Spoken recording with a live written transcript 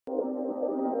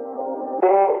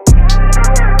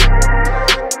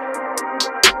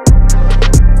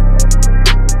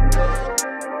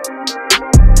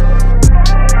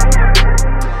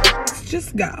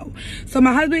So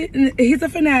my husband, he's a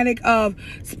fanatic of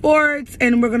sports,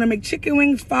 and we're gonna make chicken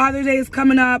wings. Father's Day is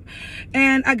coming up,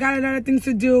 and I got a lot of things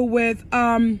to do with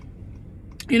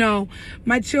you know,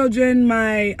 my children,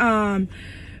 my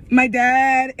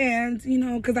dad, and you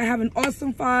know, because I have an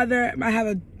awesome father. I have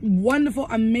a wonderful,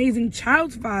 amazing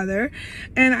child's father,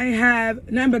 and I have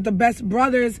none but the best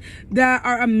brothers that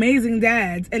are amazing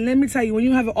dads. And let me tell you, when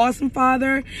you have an awesome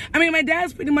father, I mean, my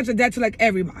dad's pretty much a dad to like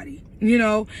everybody, you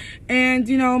know, and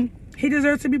you know, he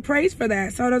deserves to be praised for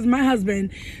that. So does my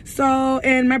husband, so,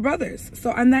 and my brothers.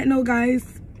 So on that note,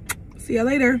 guys, see you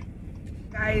later.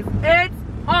 Guys, it's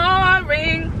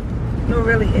pouring. No,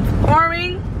 really, it's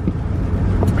pouring.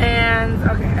 And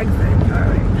okay, exit. All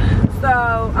right.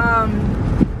 So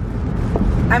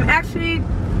I'm actually,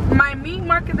 my meat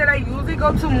market that I usually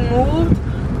go to moved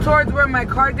towards where my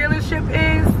car dealership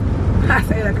is. I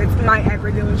say like it's my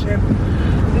Acura dealership.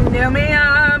 No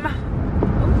ma'am.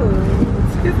 Ooh,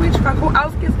 excuse me, truck. Who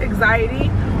else gets anxiety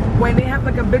when they have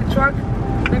like a big truck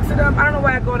next to them? I don't know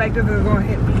why I go like this, it's gonna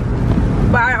hit me,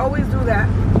 but I always do that.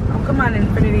 Oh, come on,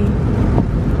 Infinity.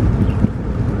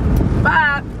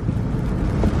 But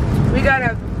we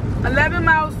got 11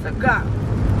 miles to go.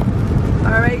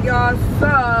 All right, y'all.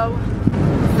 So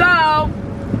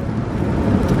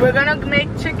we're gonna make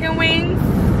chicken wings,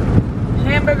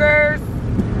 hamburgers,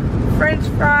 French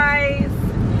fries,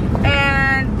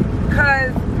 and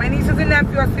cause my nieces and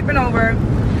nephew are sleeping over,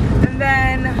 and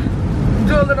then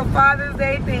do a little Father's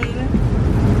Day thing,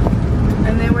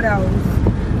 and then what else?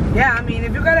 Yeah, I mean,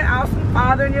 if you got an awesome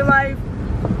father in your life,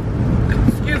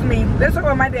 excuse me, let's talk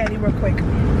about my daddy real quick.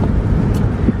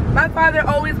 My father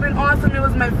always been awesome. It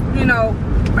was my, you know,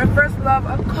 my first love,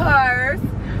 of course.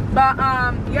 But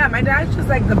yeah, my dad's just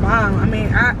like the bomb. I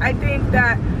mean, I think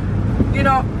that, you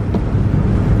know,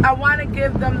 I want to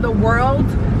give them the world,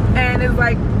 and it's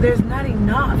like there's not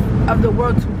enough of the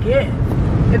world to give,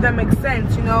 if that makes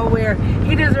sense, you know, where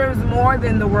he deserves more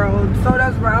than the world. So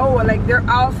does Raul. Like, they're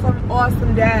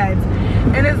awesome dads.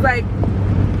 And it's like,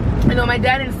 you know, my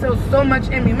dad instilled so much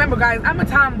in me. Remember, guys, I'm a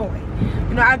tomboy.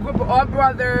 You know, I grew up with all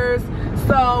brothers.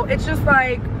 So it's just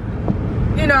like,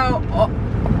 you know,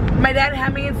 my dad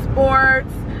had me in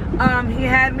sports. He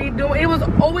had me doing, he was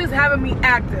always having me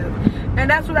active. And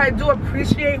that's what I do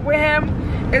appreciate with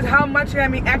him, is how much he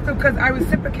had me active, because I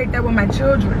reciprocate that with my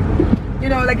children. You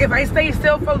know, like if I stay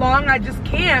still for long, I just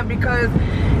can't, because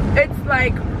it's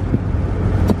like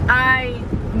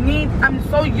I'm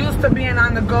so used to being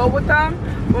on the go with them,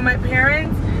 with my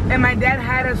parents, and my dad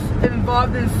had us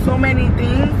involved in so many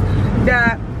things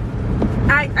that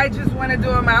I just want to do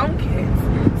with my own kids.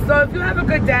 So if you have a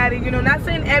good daddy, you know, not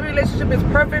saying every relationship is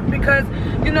perfect, because,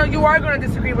 you know, you are going to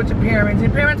disagree with your parents.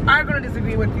 Your parents are going to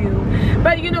disagree with you.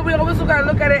 But, you know, we also got to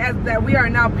look at it as that we are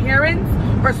now parents,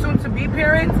 or soon to be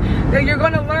parents, that you're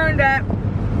going to learn that,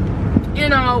 you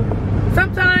know,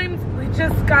 sometimes we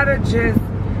just got to just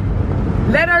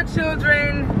let our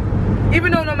children,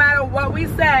 even though no matter what we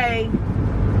say,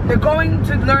 they're going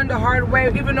to learn the hard way,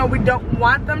 even though we don't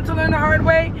want them to learn the hard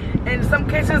way. In some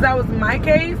cases, that was my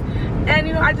case. And,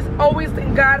 you know, I just always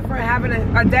thank God for having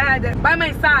a dad that by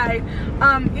my side.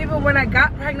 Even when I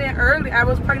got pregnant early, I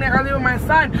was pregnant early with my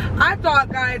son. I thought,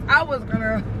 guys, I was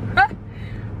gonna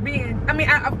be in, I mean,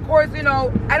 of course, you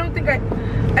know, I don't think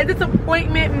a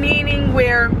disappointment, meaning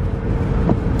where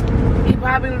he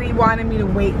probably wanted me to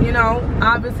wait, you know.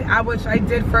 Obviously, I wish I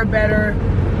did for a better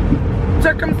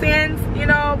circumstance, you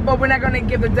know, but we're not gonna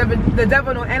give the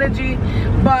devil no energy.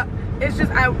 But it's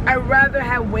just I rather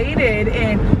have waited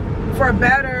and for a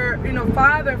better, you know,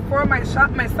 father for my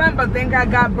son. But thank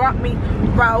God brought me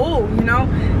Raul, you know.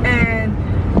 And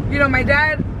you know, my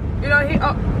dad, you know,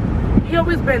 he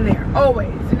always been there,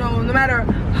 always, you know, no matter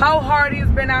how hard he's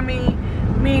been on me,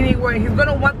 meaning where he's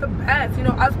gonna want the best. You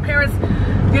know, us parents,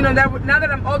 you know, that now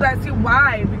that I'm older, I see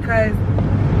why, because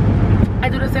I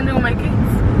do the same thing with my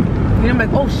kids. You know, I'm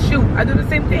like, oh shoot, I do the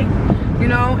same thing, you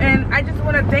know. And I just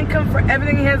want to thank him for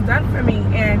everything he has done for me,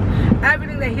 and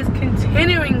everything that he's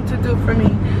continuing to do for me.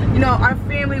 You know, our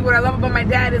family, what I love about my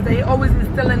dad is that he always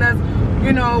instilled in us,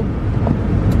 you know,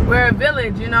 we're a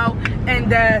village, you know,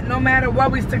 and that no matter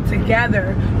what, we stick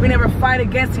together. We never fight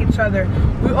against each other.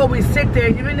 We always sit there,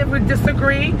 even if we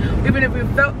disagree, even if we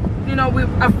felt, you know, we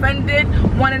offended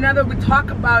one another, we talk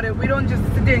about it. We don't just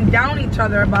sit there and down each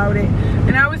other about it.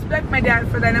 And I respect my dad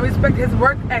for that, and I respect his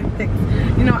work ethics.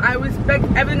 You know, I respect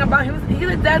everything about him. He's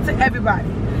a dad to everybody,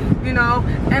 you know,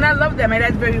 and I love that. My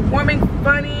dad's very warming,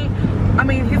 funny. I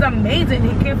mean, he's amazing.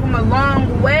 He came from a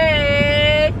long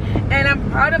way, and I'm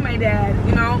proud of my dad,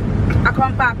 you know. I call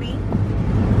him Papi,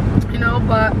 you know,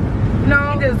 but, you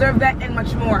know, he deserved that and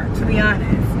much more, to be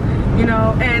honest. you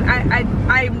know, and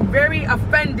I'm very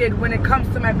offended when it comes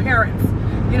to my parents.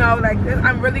 You know, like,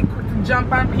 I'm really quick to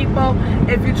jump on people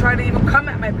if you try to even come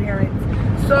at my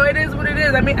parents. So it is what it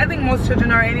is. I mean, I think most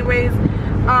children are anyways,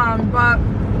 but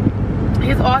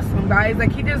he's awesome, guys.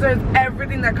 Like, he deserves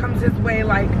everything that comes his way.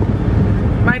 Like,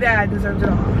 my dad deserves it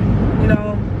all, you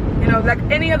know, like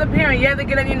any other parent. Yeah, they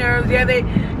get on your nerves. Yeah, they,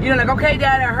 you know, like, okay,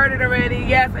 Dad, I heard it already.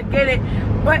 Yes, I get it.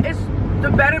 But it's the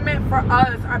betterment for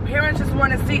us. Our parents just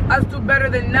want to see us do better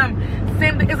than them.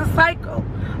 Same thing. It's a cycle.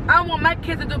 I want my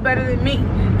kids to do better than me.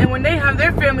 And when they have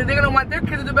their family, they're going to want their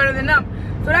kids to do better than them.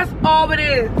 So that's all it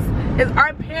is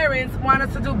our parents want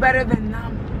us to do better than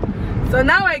them. So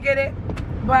now I get it,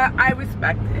 but I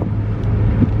respect it.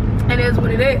 It is what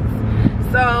it is.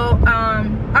 So,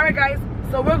 alright guys.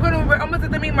 So we're almost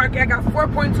at the meat market. I got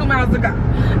 4.2 miles to go.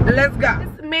 Let's go.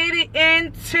 Just made it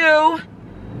into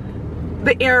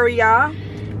the area.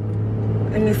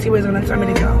 Let me see where it's gonna tell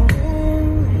me to go.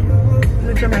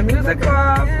 Let me turn my music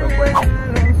off real quick.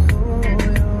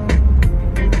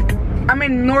 I'm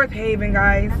in North Haven,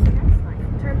 guys.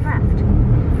 Turn left.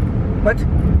 What?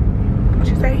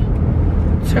 What'd you say?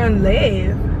 Turn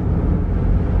left.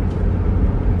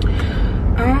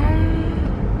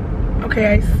 Okay,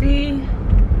 I see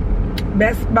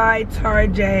Best Buy,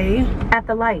 Target. At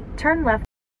the light, turn left.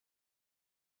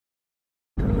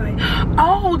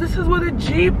 Oh, this is where the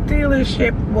Jeep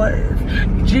dealership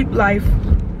was. Jeep life.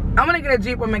 I'm gonna get a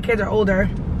Jeep when my kids are older.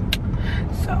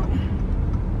 So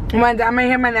I'm gonna dye my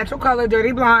hair my natural color,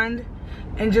 dirty blonde,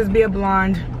 and just be a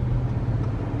blonde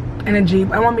in a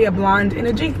Jeep. I want to be a blonde in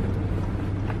a Jeep.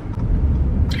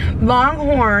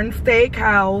 Longhorn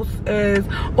Steakhouse is,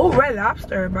 oh, Red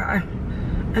Lobster, but I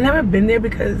never been there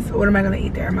because what am I gonna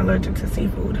eat there? I'm allergic to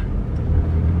seafood.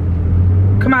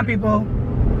 Come on, people,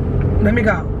 let me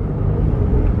go.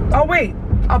 Oh wait,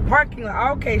 a parking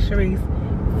lot. Okay, Cherise,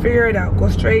 figure it out. Go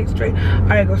straight. All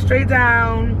right, go straight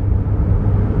down.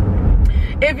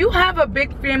 If you have a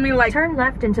big family like, turn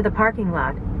left into the parking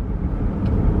lot.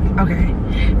 Okay,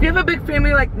 if you have a big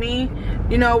family like me,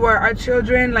 you know, where our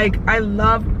children, like, I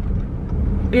love,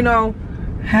 you know,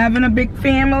 having a big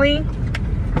family.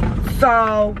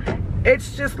 So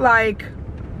it's just like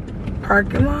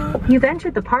parking lot. You've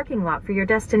entered the parking lot for your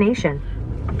destination.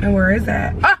 And where is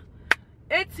that? Ah,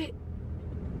 it's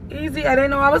easy. I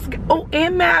didn't know I was. Oh,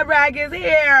 and Mad Rag is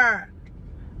here.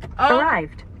 Oh,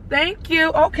 arrived. Thank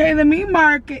you. Okay, the meat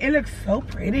market. It looks so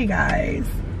pretty, guys.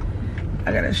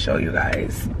 I gotta show you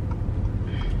guys.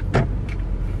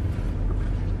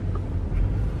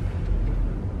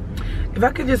 If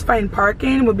I could just find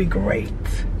parking, it would be great.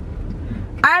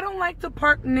 I don't like to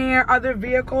park near other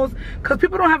vehicles because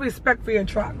people don't have respect for your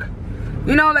truck.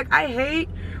 You know, like, I hate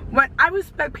when I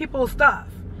respect people's stuff.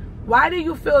 Why do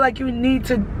you feel like you need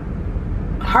to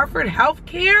Hartford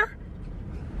Healthcare?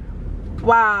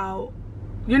 Wow.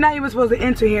 You're not even supposed to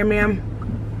enter here, ma'am.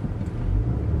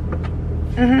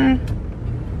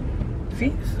 See,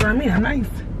 this is what I mean. I'm nice.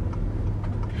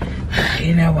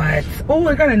 You know what? Oh,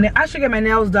 I should get my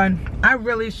nails done. I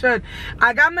really should.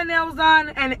 I got my nails done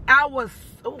and I was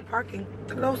parking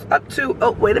close up to,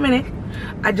 oh, wait a minute.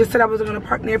 I just said I wasn't gonna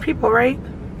park near people, right?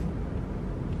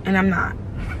 And I'm not.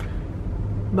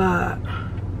 But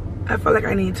I feel like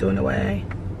I need to in a way.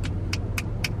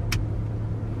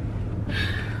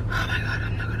 Oh my God,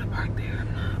 I'm not gonna park there.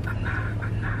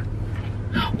 I'm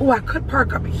not. Oh, I could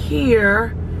park up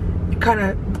here. Kind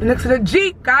of next to the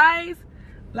Jeep, guys.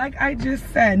 Like I just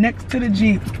said, next to the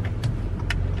Jeep.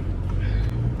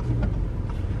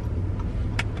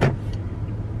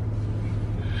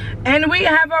 And we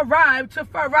have arrived to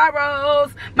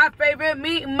Ferraro's, my favorite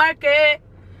meat market.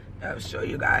 I'll show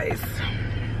you guys.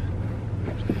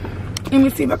 Let me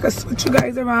see if I can switch you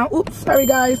guys around. Oops, sorry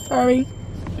guys, sorry.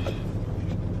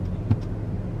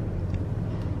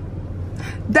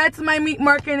 That's my meat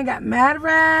market, and I got Mad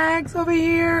Rags over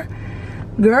here.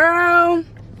 Girl.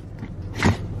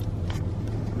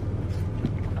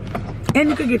 And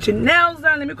you can get your nails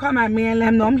done. Let me call my man, let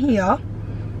him know I'm here.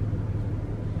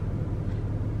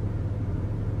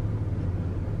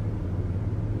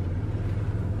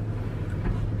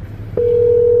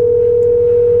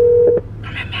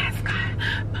 My mask on.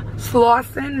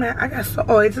 Slauson, man. I got so,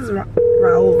 oh, this is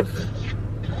Raoul's.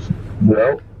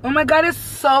 Well. Oh my God, it's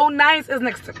so nice. It's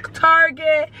next to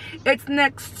Target. It's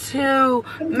next to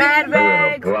Mad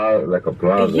Rags. Like a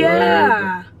plaza.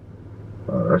 Yeah.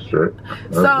 Oh, that's right.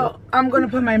 So I'm gonna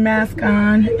put my mask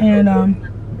on, and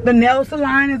the nail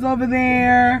salon is over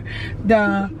there.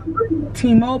 The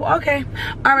T-Mobile. Okay.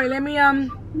 All right. Let me. I'm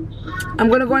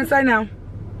gonna go inside now.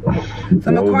 So I'm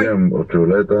gonna call you.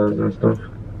 And stuff.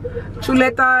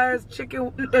 chuletas,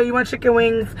 chicken. You want chicken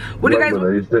wings? What do you guys?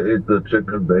 They used to eat the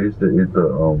chicken. They used to eat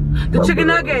the chicken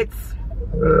nuggets.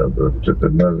 Yeah, the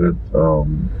chicken nuggets.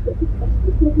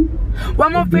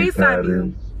 One more FaceTime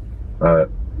you. Alright.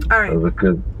 Alright. As a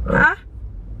kid. Huh?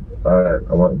 Alright.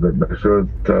 I want to make sure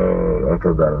I'll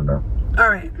tell Dada now.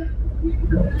 Alright.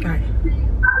 Alright.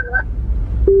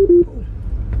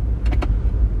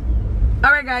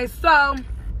 Alright, guys. So,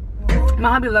 my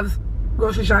hubby loves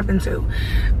grocery shopping too.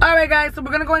 Alright, guys. So,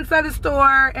 we're going to go inside the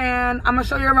store and I'm going to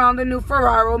show you around the new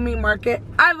Ferraro meat market.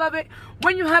 I love it.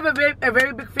 When you have a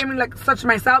very big family like such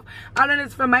myself, I learned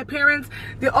this from my parents.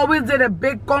 They always did a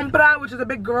big compra, which is a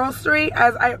big grocery,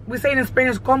 as we say in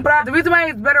Spanish, compra. The reason why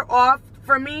it's better off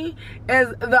for me is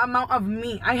the amount of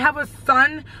meat. I have a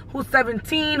son who's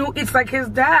 17 who eats like his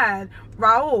dad,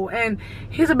 Raul, and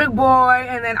he's a big boy.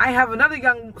 And then I have another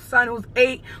young son who's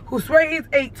 8 who swears he's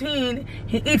 18.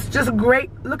 He eats just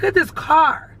great. Look at this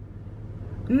car.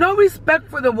 No respect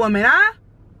for the woman, huh?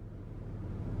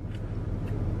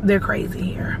 They're crazy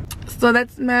here. So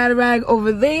that's Mad Rag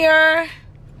over there.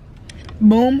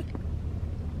 Boom.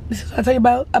 This is what I tell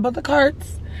you about the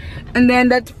carts. And then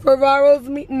that's Ferraro's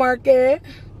meat market.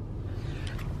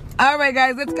 All right,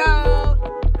 guys, let's go.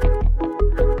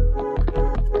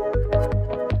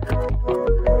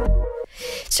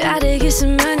 Try to get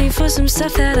some money for some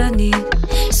stuff that I need.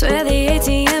 Swear the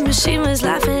ATM machine was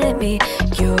laughing at me.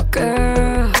 Your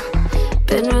girl,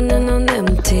 been running on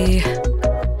empty.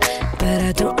 But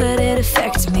I don't let it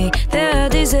affect me. There are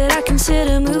days that I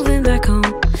consider moving back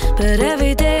home, but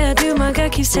every day I do, my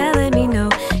gut keeps telling me no.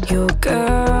 Your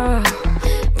girl,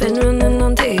 been running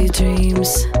on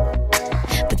daydreams,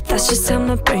 but that's just how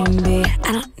my brain be.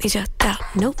 I don't need your doubt,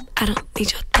 nope, I don't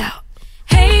need your doubt.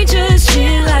 Hey, just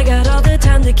chill, I got all the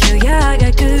time to kill. Yeah, I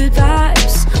got good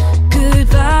vibes, good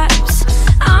vibes.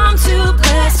 I'm too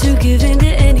blessed to give in to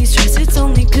any stress. It's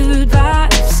only good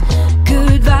vibes,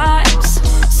 good vibes.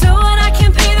 So when I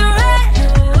can't pay the rent,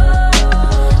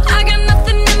 I got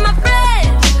nothing in my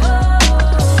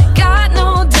fridge. Got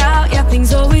no doubt, yeah,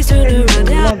 things always turn around.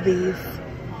 I love these.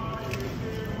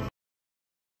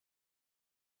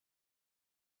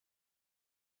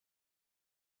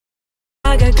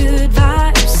 I got good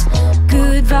vibes,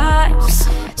 good vibes.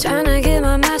 Trying to get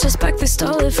my mattress back, they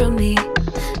stole it from me.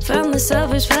 From the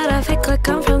suburbs, but I fake like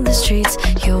I'm from the streets.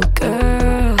 Yo,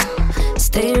 girl,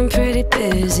 staying pretty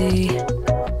busy,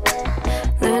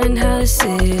 learning how to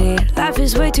city. Life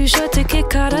is way too short to get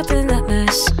caught up in that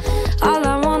mess. All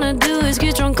I wanna do is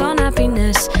get drunk on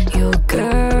happiness. Yo,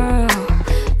 girl,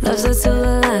 loves that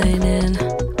silver lining.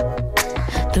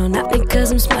 Don't at me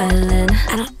cause I'm smiling.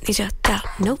 I don't need your doubt,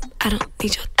 nope, I don't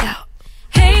need your doubt.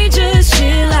 Hey, just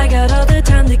chill, I got all the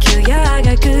time to kill. Yeah, I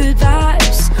got good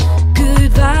vibes,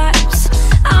 good vibes.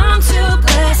 I'm too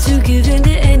blessed to give in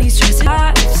to any stress.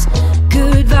 Vibes,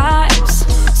 good vibes.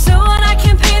 So when I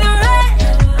can't pay the rent,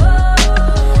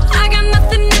 I got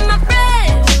nothing in my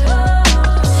fridge.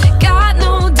 Got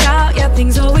no doubt, yeah,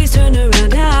 things always turn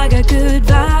around. Yeah, I got good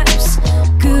vibes,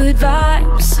 good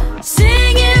vibes.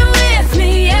 Sing it with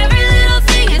me, every little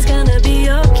thing is gonna be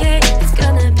okay. It's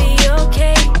gonna be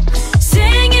okay.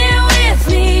 Sing it with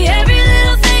me, every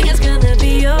little thing is gonna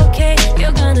be okay.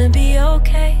 You're gonna be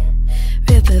okay.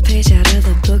 Rip a page out of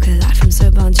the book, a lot from Sir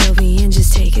Bon Jovi, and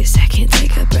just take a second,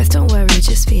 take a breath, don't worry,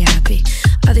 just be happy.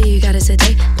 All that you got is a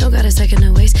day, don't got a second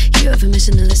to waste. You have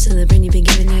permission to listen to the brain you've been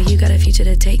given, yeah, you got a future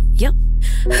to take, yep.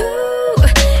 Ooh,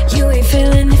 you ain't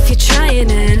failing if you're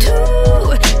trying, and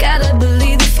ooh, gotta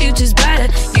believe the future's brighter.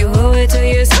 You owe it to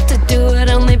yourself to do what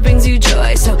only brings you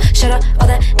joy. So shut up all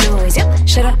that noise, yep,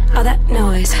 shut up all that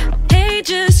noise. Hey,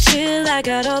 just chill, I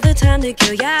got all the time to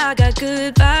kill. Yeah, I got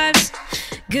good vibes,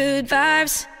 good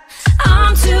vibes.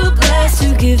 I'm too blessed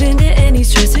to give in to any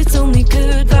stress. It's only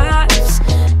good vibes,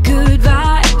 good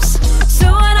vibes. So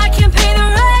when I can't pay the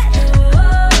rent,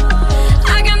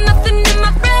 I got nothing in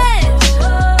my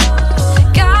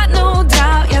fridge. Got no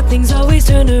doubt, yeah, things always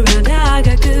turn around. Yeah, I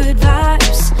got good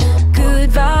vibes, good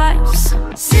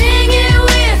vibes. Sing it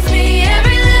with me,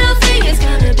 every little thing is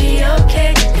gonna be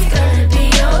okay. It's gonna be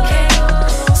okay.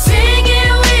 Sing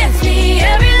it with me,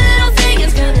 every little thing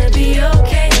is gonna be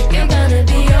okay. You're gonna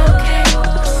be okay.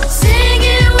 Sing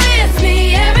it with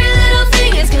me, every little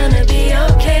thing is gonna be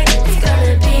okay. It's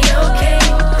gonna be okay.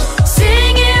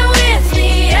 Sing it with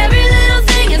me, every little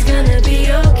thing is gonna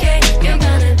be okay. You're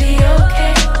gonna be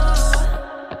okay.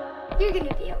 You're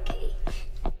gonna be okay.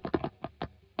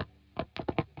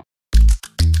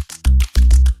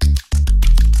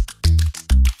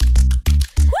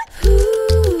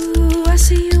 Ooh, I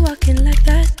see you walking like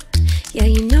that. Yeah,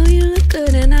 you know you look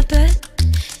good, and I bet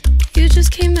you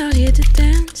just came out here to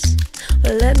dance. Well,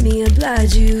 but let me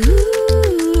oblige you.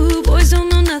 Ooh, boys don't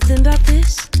know nothing about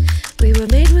this. We were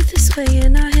made with this sway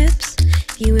in our hips.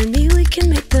 You and me, we can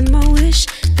make them all wish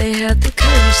they had the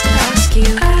courage to ask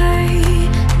you. I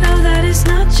know that it's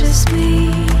not just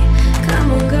me.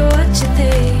 Come on, girl, what you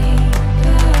think?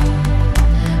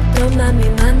 Toma mi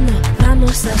mano,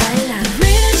 vamos a bailar. The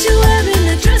way that you're wearing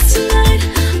the dress tonight,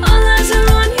 all eyes are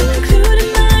on you,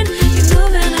 including mine. You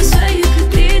move and I swear you could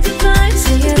be divine.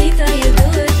 Señorita, you do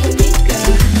it for me,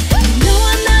 girl. You know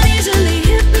I'm not easily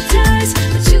hypnotized,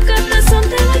 but you got that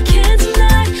something I can't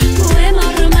deny. Poema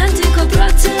romántico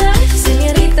brought to life.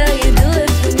 Señorita, you do it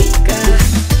for me, girl.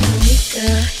 For me,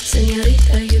 girl.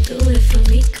 Señorita, you do it for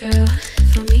me, girl.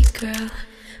 For me, girl.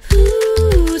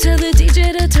 Ooh, tell the DJ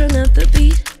to turn up the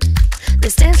beat.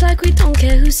 Let's dance like we don't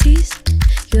care who sees.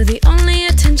 You're the only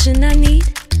attention I need.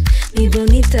 Mi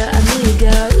bonita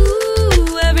amiga.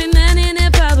 Ooh, every man in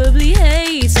it probably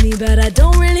hates me, but I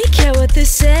don't really care what they're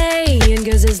saying,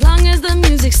 cause as long as the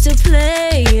music's still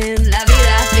playing, la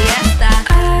vida fiesta.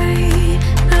 I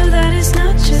know that it's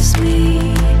not just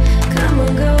me. Come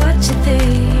on, girl, what you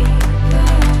think?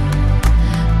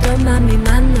 Toma mi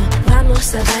mano,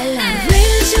 vamos a bailar. The way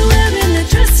that you're wearing the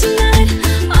dress tonight,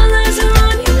 all eyes are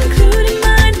on you, including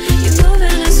mine. You move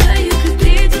and I swear you could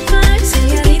be divine.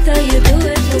 Señorita, you do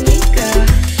it for me, girl.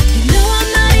 You know I'm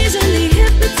not easily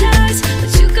hypnotized, but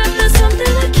you got that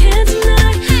something I can't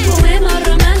deny. Poema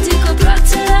romántico brought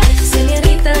to life.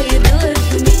 Señorita, you do it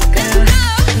for me, girl.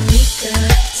 For me, girl.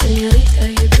 Señorita,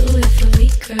 you do it for me,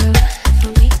 girl.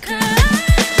 For me, girl.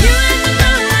 You and the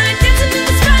moonlight, dancing in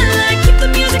the spotlight. Keep the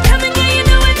music coming, yeah, you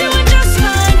know we're doing just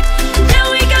fine. Now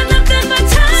we got nothing but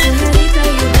time. Señorita,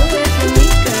 you do it for me,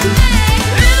 girl.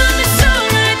 Rhythm is so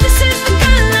right, this is the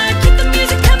kind life. Keep the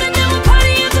music coming, now we're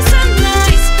partying till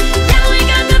sunrise. Now we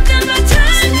got nothing but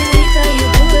time. Señorita, you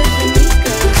do it for me,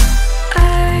 girl.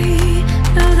 I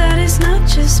know that it's not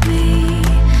just me.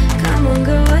 Come on,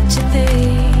 girl, what you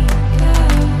think?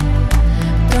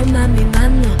 Toma mi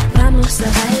mano, vamos a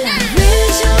bailar. The way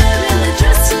that you're wearing the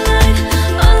dress tonight,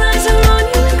 all eyes are on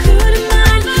you, including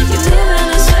mine. You live and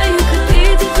I swear you could be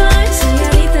divine.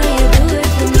 Señorita, you do it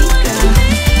for me, girl.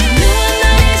 You know I'm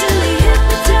not easily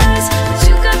hypnotized, but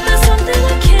you got that something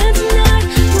I can't deny.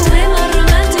 Poema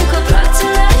romántico brought to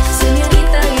life.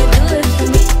 Señorita, you do it for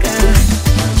me, girl.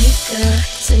 For me, girl.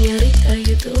 Señorita,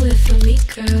 you do it for me,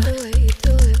 girl. You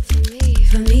do it for me.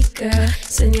 For me, girl.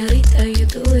 Señorita, you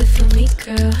do it for me,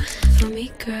 girl. For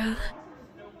me, girl.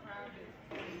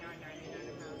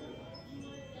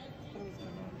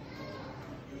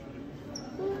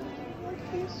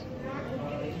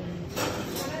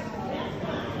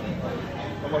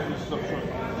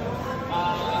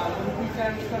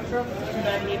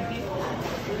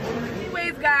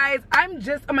 Anyways, guys, I'm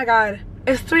just, oh my god,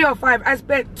 it's 3:05. I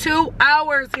spent 2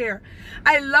 hours here.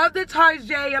 I love the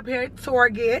Target up here at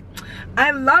Target.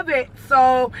 I love it.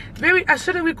 So maybe I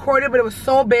should have recorded, but it was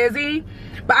so busy.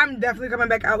 But I'm definitely coming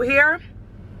back out here.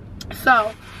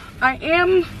 So I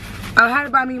had to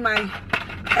buy me my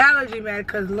allergy med,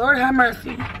 because Lord have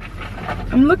mercy.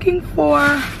 I'm looking for,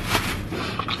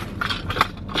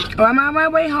 I'm on my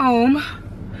way home.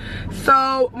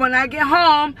 So when I get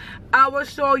home, I will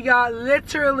show y'all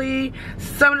literally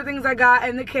some of the things I got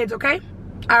and the kids, okay?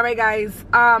 Alright, guys.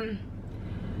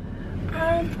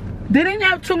 They didn't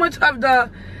have too much of the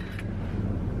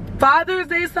Father's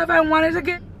Day stuff I wanted to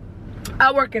get.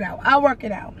 I'll work it out. I'll work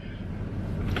it out.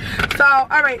 So,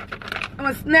 alright. I'm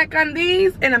gonna snack on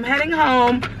these and I'm heading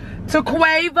home to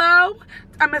Quavo.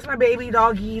 I miss my baby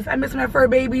doggies. I miss my fur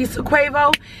babies. To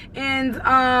Quavo and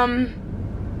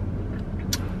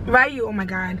Ryu. Oh my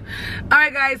god.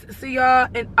 Alright, guys, see y'all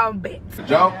in a bit.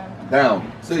 Jump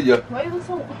down. See ya. Why you look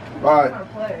so Bye.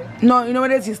 No, you know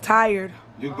what it is? He's tired.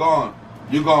 You gone.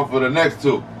 You gone for the next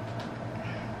two.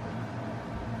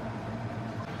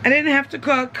 I didn't have to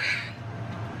cook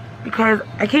because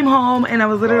I came home and I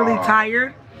was literally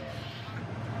tired.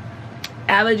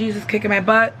 Allergies is kicking my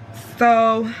butt.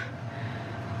 So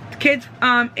the kids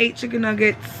ate chicken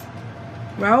nuggets.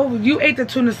 Well, you ate the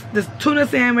tuna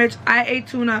sandwich. I ate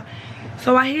tuna.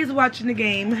 So while he's watching the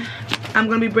game, I'm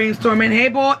gonna be brainstorming. Hey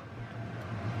boy.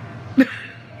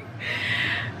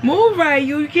 Move right,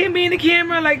 you can't be in the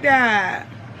camera like that.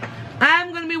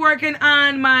 I'm gonna be working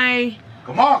on my,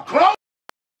 Come on, close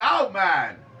out,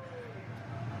 man.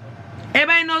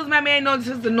 everybody knows, my man knows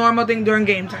this is the normal thing during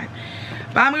game time.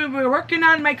 But I'm gonna be working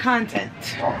on my content.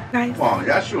 Oh, Nice. come on,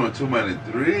 y'all shooting too many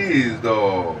threes,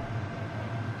 though.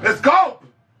 Let's go.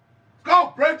 Let's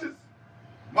go, Bridges.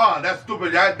 Come on, that's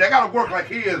stupid. They gotta work like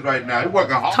he is right now. He's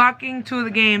working hard. Talking to the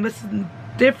game. This is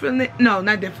differently. No,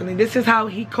 not differently. This is how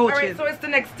he coaches. Alright, so it's the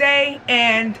next day,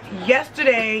 and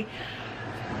yesterday,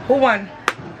 who won?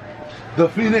 The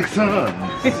Phoenix Suns.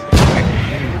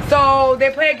 So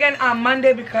they play again on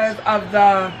Monday because of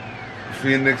the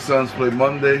Phoenix Suns play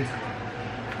Monday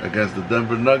against the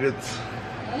Denver Nuggets.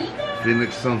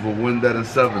 Phoenix Suns will win that in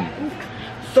 7.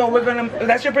 So we're gonna.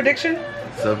 That's your prediction?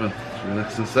 7.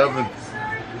 Phoenix in 7.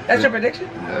 That's your prediction?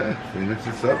 Yeah, Phoenix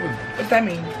in 7. What's that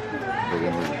mean?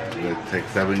 They're gonna take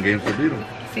 7 games to beat them.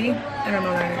 See? I don't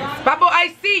know what that is. Babo,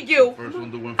 I see you. First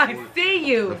one to win 4. I see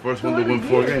you. The first one to win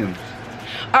 4 games.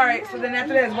 Alright, so then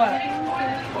after that is what?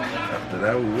 After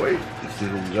that, we wait. See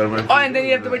who we got right. Oh, and then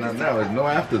you have to wait. Not now. There's no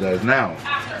after that. It's now.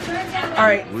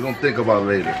 Alright. We don't think about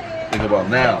later. Think about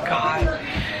now. God.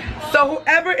 So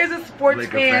whoever is a sports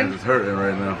Laker fan, fans is hurting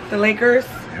right now. the Lakers.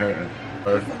 Hurting.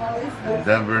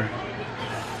 Denver.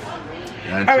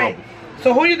 In Alright. trouble.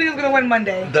 So who do you think is gonna win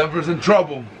Monday? Denver's in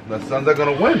trouble. The Suns are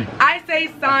gonna win. I say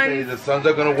Hey, Suns. the Suns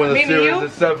are gonna win the Maybe series you? in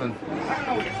 7.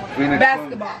 Phoenix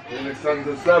Basketball. Suns. Phoenix Suns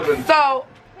in 7. So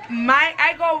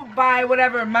I go by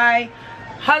whatever my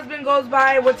husband goes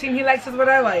by. What team he likes is what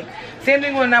I like. Same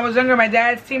thing when I was younger. My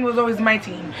dad's team was always my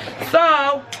team.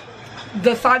 So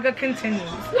the saga continues.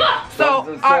 So Suns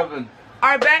in 7.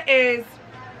 our bet is,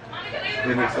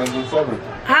 Phoenix Suns in 7.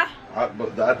 huh?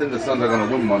 But I think the Suns are gonna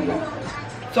win Monday.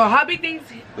 So hubby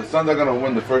thinks, The Suns are gonna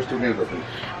win the first 2 games, I think.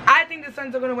 I think the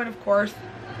Suns are gonna win, of course.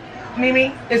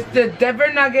 Mimi, it's the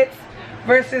Denver Nuggets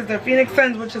versus the Phoenix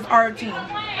Suns, which is our team.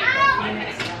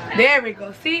 There we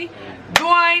go. See?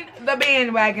 Join the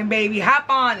bandwagon, baby. Hop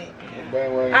on it.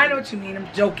 I know what you mean. I'm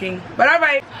joking. But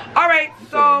alright. Alright,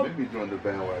 so Maybe join the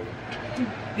bandwagon.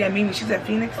 yeah, Mimi, she said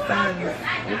Phoenix Suns.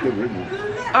 Okay, really.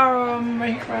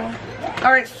 Right here.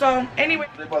 Alright, so anyway,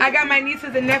 I got my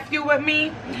nieces and nephew with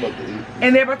me, I'm about to eat.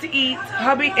 and they're about to eat.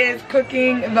 Hubby is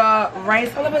cooking the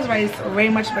rice. All of his rice are way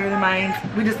much better than mine.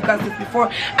 We discussed this before.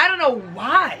 I don't know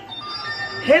why.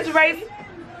 His rice,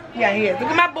 yeah, he is. Look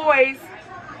at my boys.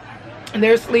 And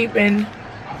they're sleeping.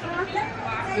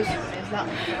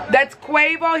 That's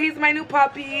Quavo. He's my new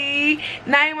puppy.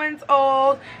 9 months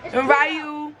old. And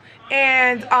Ryu.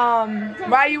 And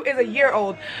Ryu is a year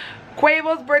old.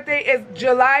 Quavo's birthday is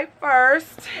July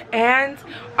 1st. And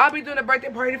I'll be doing a birthday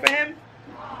party for him.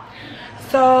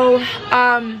 So,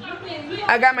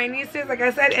 I got my nieces, like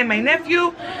I said, and my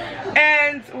nephew.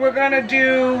 And we're gonna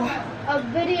do a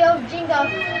video of Jingo.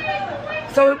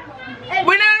 So,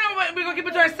 we're gonna keep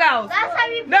it to ourselves. That's how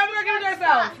we. No, we're gonna keep it to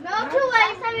ourselves. No, too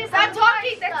late. That's how we. Stop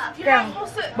talking. Yeah.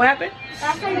 What happened?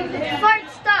 That's how you fart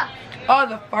stuff. Oh,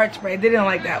 the fart spray. They didn't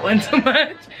like that one too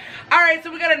much. Alright,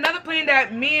 so we got another plan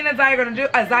that me and Azai are gonna do.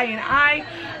 Azai and I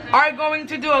are going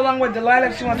to do, along with Delilah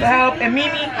if she wants to help, and Mimi.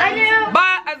 I know.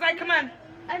 But Azai, come on.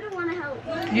 I don't want to help.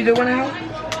 You do want to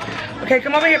help? Okay,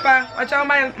 come over here, Pa. Watch out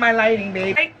my lighting,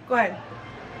 babe. Hey, go ahead.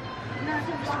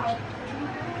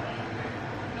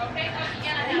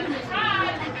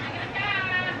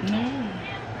 No.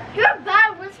 You're a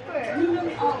bad whisperer.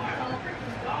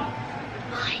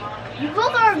 You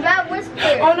both are a bad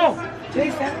whisperer. Oh no.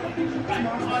 Today's Saturday.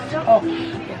 Oh.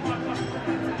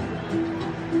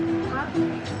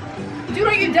 Dude,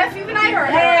 are you deaf? Even I heard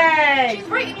her. Hey. She's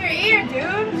right in your ear,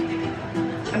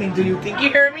 dude. I mean, do you think you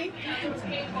heard me?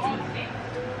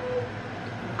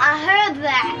 I heard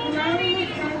that.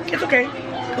 It's okay.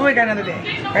 We got another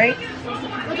day, right?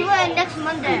 We'll do it next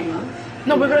Monday.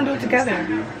 No, we're gonna do it together.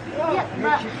 Yeah,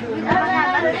 but we don't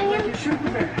have nothing.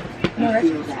 No, that's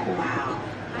cool.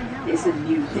 It's a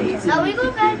new day. No, we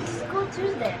go back to school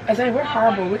Tuesday. I said, we're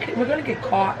horrible. We're gonna get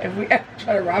caught if we ever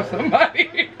try to rob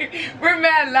somebody. We're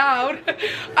mad loud.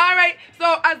 All right,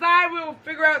 so Azai will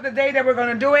figure out the day that we're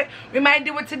gonna do it. We might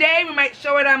do it today. We might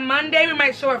show it on Monday. We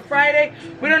might show it Friday.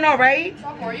 We don't know, right?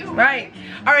 Are you? Right.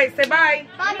 All right, say bye.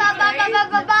 Bye, bye, bye, bye, bye,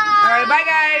 bye, bye. All right, bye,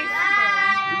 guys.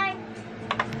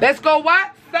 Bye. Let's go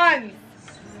what? Suns.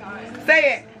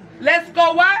 Say it. Let's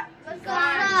go what? Let's go,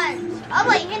 Suns. Oh,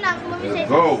 wait, hang on. Let me say Let's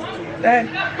go. Then.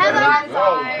 Have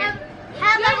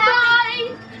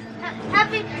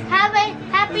a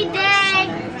happy day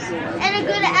and a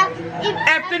good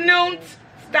Afternoon.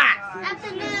 Stop.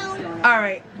 afternoon. All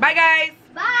right. Bye, guys.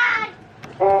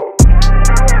 Bye.